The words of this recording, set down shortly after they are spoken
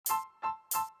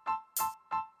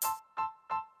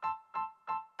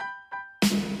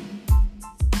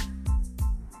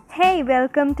Hey,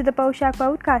 welcome to the Poshak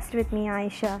podcast with me,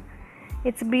 Aisha.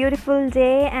 It's a beautiful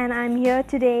day, and I'm here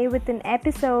today with an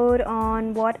episode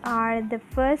on what are the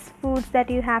first foods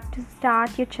that you have to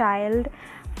start your child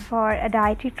for a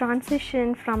dietary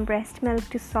transition from breast milk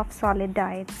to soft solid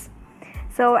diets.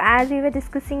 So, as we were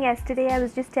discussing yesterday, I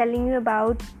was just telling you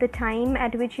about the time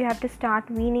at which you have to start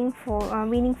weaning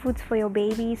foods for your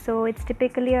baby. So, it's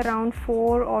typically around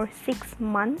 4 or 6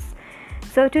 months.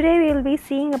 So today we will be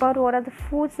seeing about what are the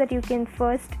foods that you can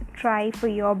first try for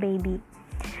your baby.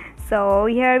 So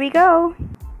here we go.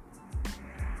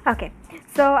 Okay,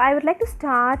 so I would like to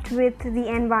start with the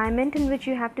environment in which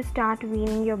you have to start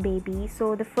weaning your baby.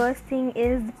 So the first thing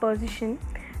is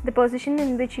the position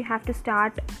in which you have to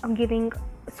start giving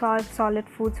solid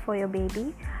foods for your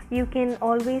baby. You can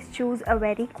always choose a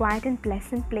very quiet and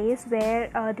pleasant place where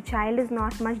the child is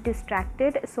not much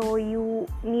distracted, so you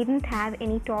needn't have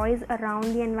any toys around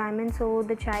the environment, so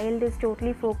the child is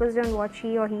totally focused on what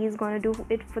she or he is going to do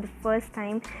it for the first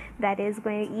time, that is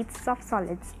going to eat soft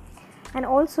solids. And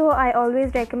also I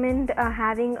always recommend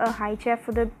having a high chair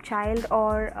for the child,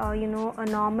 or a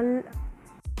normal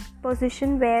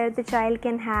position where the child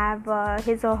can have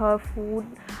his or her food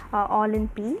all in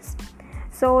peace.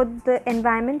 So the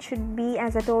environment should be,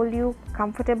 as I told you,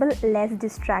 comfortable, less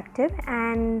distractive,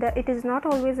 and it is not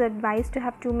always advised to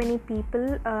have too many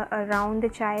people around the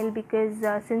child, because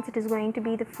since it is going to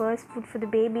be the first food for the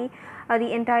baby,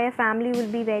 the entire family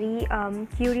will be very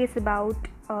curious about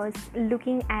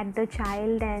looking at the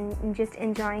child and just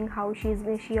enjoying how she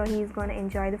or he is going to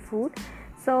enjoy the food.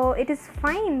 So it is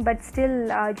fine, but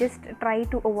still just try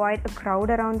to avoid a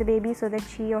crowd around the baby so that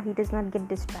she or he does not get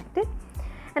distracted.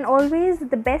 And always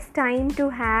the best time to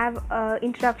have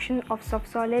introduction of soft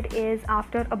solid is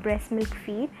after a breast milk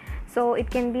feed. So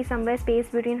it can be somewhere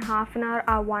spaced between half an hour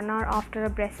or 1 hour after a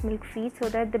breast milk feed, so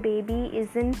that the baby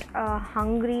isn't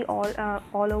hungry all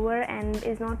over, and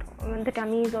the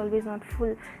tummy is always not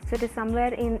full. So it is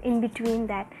somewhere in between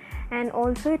that. And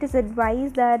also it is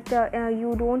advised that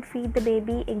you don't feed the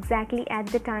baby exactly at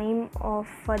the time of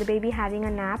the baby having a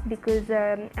nap, because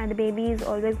the baby is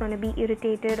always going to be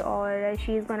irritated, or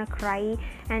she is going to cry,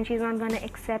 and she's not going to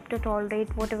accept or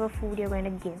tolerate whatever food you're going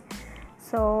to give.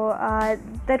 So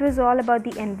that was all about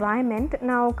the environment.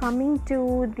 Now coming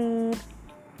to the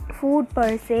food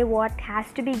per se, what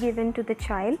has to be given to the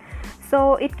child.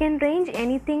 So it can range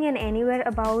anything and anywhere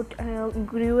about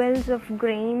gruels of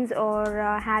grains, or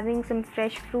having some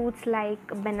fresh fruits like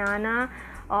banana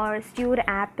or stewed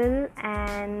apple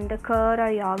and curd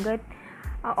or yogurt.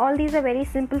 All these are very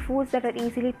simple foods that are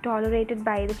easily tolerated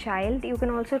by the child. You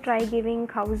can also try giving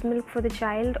cow's milk for the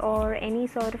child, or any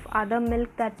sort of other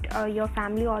milk that your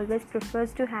family always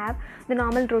prefers to have, the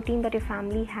normal routine that your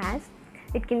family has.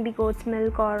 It can be goat's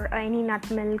milk or any nut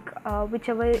milk,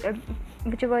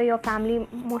 whichever your family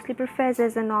mostly prefers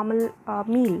as a normal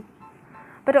meal.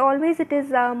 But always it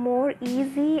is more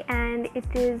easy, and it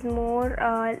is more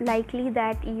likely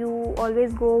that you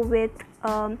always go with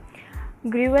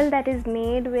gruel that is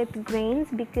made with grains,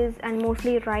 and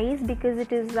mostly rice, because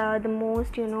it is the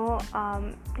most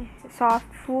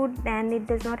soft food, and it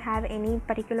does not have any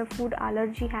particular food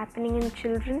allergy happening in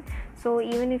children. So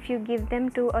even if you give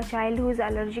them to a child who is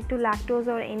allergic to lactose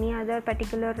or any other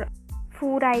particular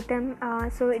food item,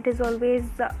 so it is always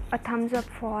a thumbs up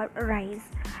for rice.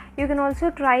 You can also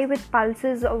try with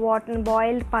pulses,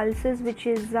 boiled pulses, which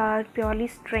is purely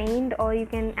strained, or you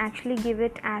can actually give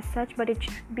it as such, but it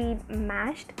should be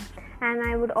mashed. And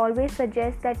I would always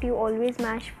suggest that you always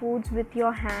mash foods with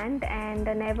your hand, and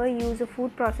never use a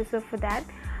food processor for that.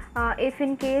 If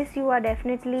in case you are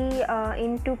definitely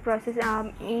into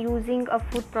using a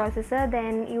food processor,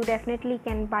 then you definitely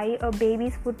can buy a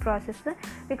baby's food processor,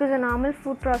 because a normal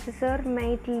food processor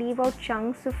might leave out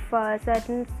chunks of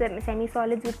certain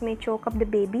semi-solids which may choke up the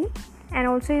baby. And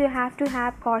also you have to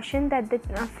have caution that the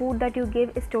food that you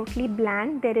give is totally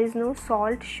bland. There is no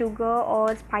salt, sugar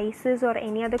or spices or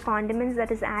any other condiments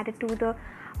that is added to the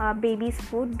baby's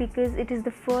food, because it is the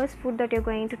first food that you're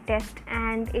going to test,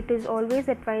 and it is always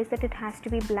advised that it has to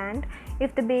be bland.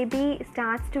 If the baby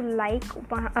starts to like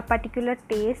a particular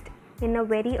taste in a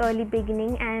very early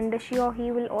beginning, and she or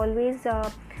he will always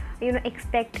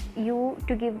expect you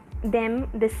to give them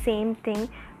the same thing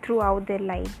throughout their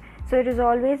life. So it is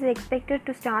always expected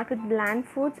to start with bland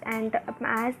foods, and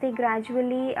as they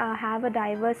gradually have a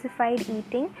diversified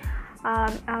eating,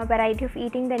 a variety of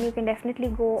eating, then you can definitely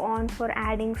go on for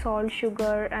adding salt,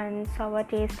 sugar and sour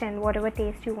taste, and whatever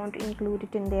taste you want to include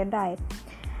it in their diet.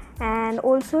 And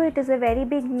also it is a very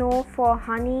big no for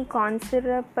honey, corn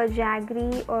syrup,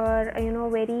 jaggery, or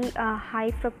very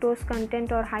high fructose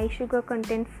content or high sugar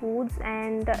content foods.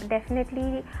 And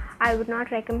definitely I would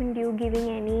not recommend you giving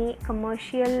any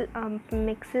commercial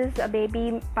mixes,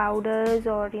 baby powders,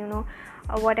 or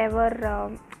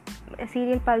whatever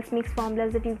cereal pulse mix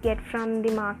formulas that you get from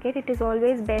the market. It is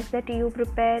always best that you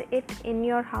prepare it in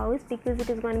your house, because it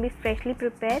is going to be freshly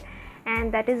prepared,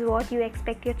 and that is what you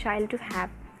expect your child to have.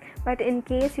 But in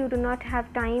case you do not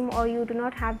have time or you do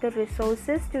not have the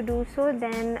resources to do so,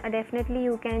 then definitely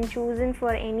you can choose in for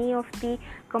any of the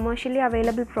commercially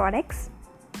available products.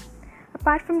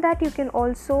 Apart from that, you can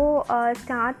also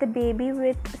start the baby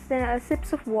with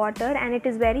sips of water, and it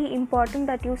is very important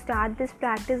that you start this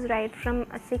practice right from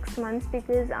 6 months,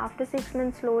 because after 6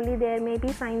 months slowly there may be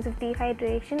signs of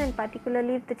dehydration, and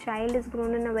particularly if the child is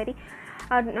grown in a very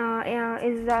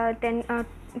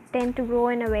tend to grow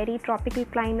in a very tropical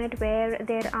climate where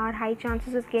there are high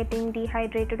chances of getting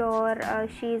dehydrated, or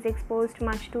she is exposed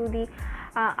much to the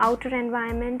outer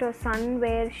environment or sun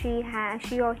where she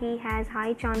or he has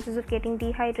high chances of getting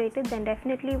dehydrated, then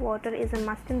definitely water is a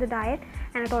must in the diet.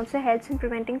 And it also helps in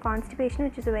preventing constipation,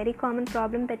 which is a very common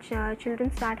problem that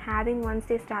children start having once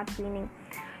they start weaning.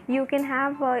 You can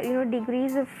have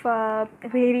degrees of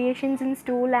variations in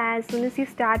stool as soon as you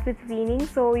start with weaning,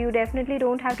 so you definitely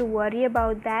don't have to worry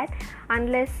about that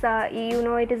unless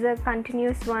it is a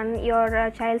continuous one. Your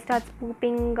child starts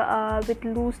pooping with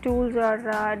loose stools,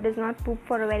 or does not poop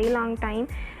for a very long time,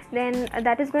 then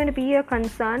that is going to be a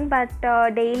concern. But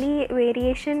daily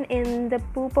variation in the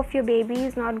poop of your baby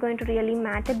is not going to really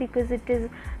matter, because it is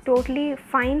totally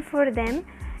fine for them.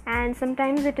 And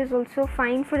sometimes it is also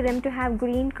fine for them to have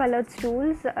green colored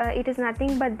stools. It is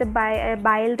nothing but the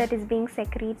bile that is being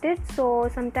secreted, so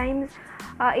sometimes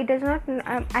it does not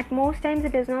at most times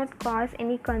it does not cause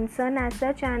any concern as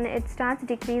such, and it starts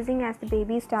decreasing as the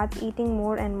baby starts eating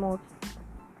more and more.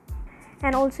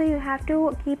 And also you have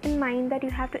to keep in mind that you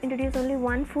have to introduce only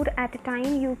one food at a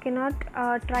time. You cannot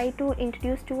try to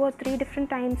introduce 2 or 3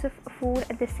 different types of food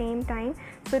at the same time.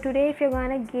 So today if you're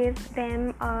gonna give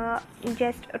them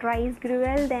just rice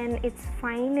gruel, then it's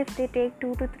fine if they take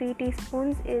 2 to 3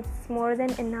 teaspoons. It's more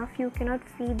than enough. You cannot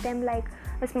feed them like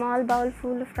a small bowl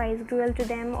full of rice gruel to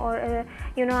them, or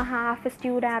half a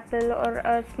stewed apple or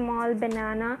a small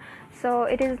banana. So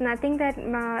it is nothing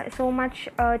that so much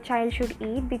a child should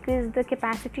eat, because the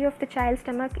capacity of the child's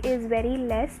stomach is very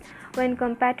less when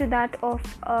compared to that of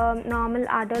a normal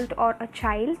adult or a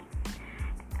child.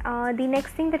 The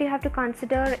next thing that you have to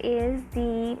consider is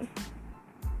the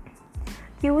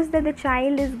cues that the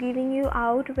child is giving you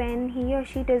out when he or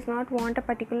she does not want a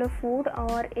particular food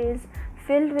or is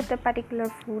filled with a particular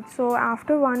food. So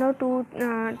after 1 or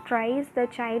 2 tries, the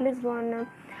child is going to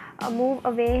move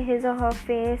away his or her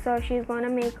face, or she's going to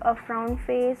make a frown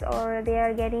face, or they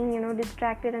are getting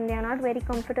distracted and they are not very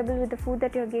comfortable with the food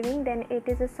that you're giving, then it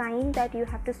is a sign that you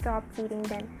have to stop feeding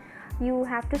them. You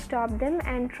have to stop them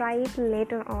and try it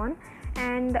later on.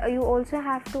 And you also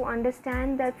have to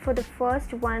understand that for the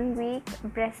first 1 week,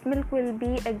 breast milk will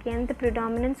be again the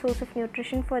predominant source of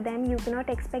nutrition for them. You cannot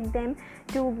expect them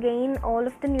to gain all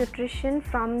of the nutrition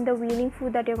from the weaning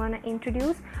food that you're going to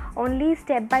introduce. Only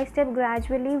step by step,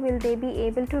 gradually will they be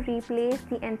able to replace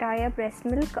the entire breast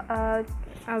milk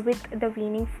with the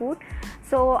weaning food.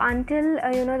 So until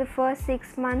the first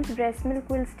 6 months, breast milk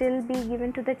will still be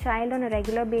given to the child on a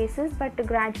regular basis, but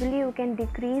gradually you can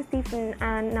decrease the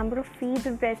number of feeds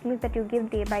of breast milk that you give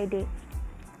day by day.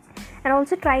 And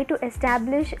also try to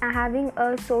establish having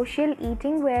a social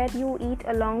eating where you eat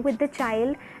along with the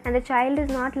child and the child is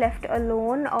not left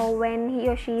alone or when he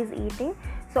or she is eating.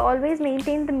 So always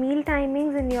maintain the meal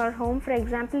timings in your home. For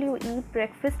example, you eat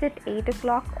breakfast at 8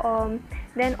 o'clock,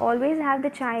 then always have the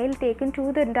child taken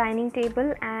to the dining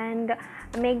table and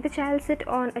make the child sit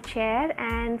on a chair,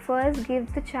 and first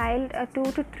give the child 2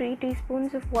 to 3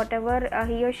 teaspoons of whatever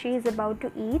he or she is about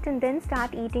to eat, and then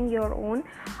start eating your own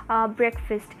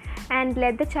breakfast, and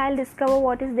let the child discover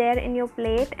what is there in your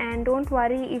plate. And don't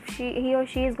worry if he or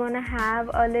she is going to have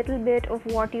a little bit of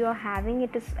what you are having.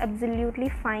 It is absolutely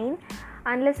fine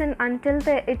unless and until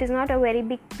it is not a very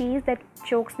big piece that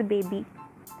chokes the baby.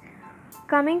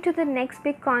 Coming to the next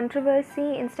big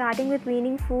controversy in starting with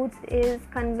weaning foods is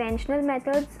conventional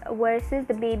methods versus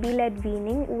the baby-led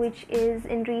weaning, which is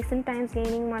in recent times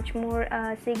gaining much more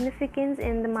significance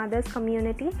in the mothers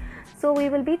community. So we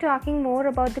will be talking more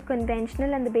about the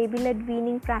conventional and the baby-led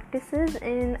weaning practices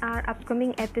in our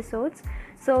upcoming episodes.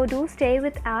 So do stay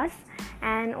with us.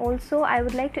 And also I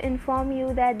would like to inform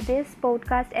you that this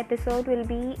podcast episode will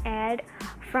be aired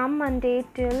from Monday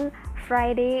till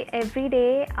Friday every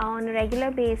day on a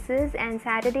regular basis, and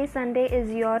Saturday, Sunday is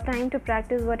your time to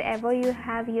practice whatever you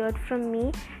have heard from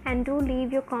me. And do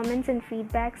leave your comments and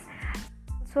feedbacks,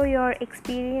 so your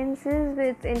experiences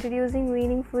with introducing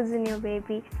weaning foods in your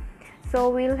baby. So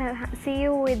we'll see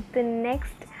you with the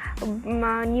next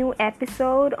new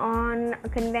episode on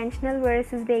conventional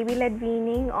versus baby led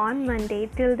weaning on Monday.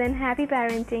 Till then, happy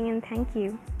parenting and thank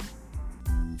you.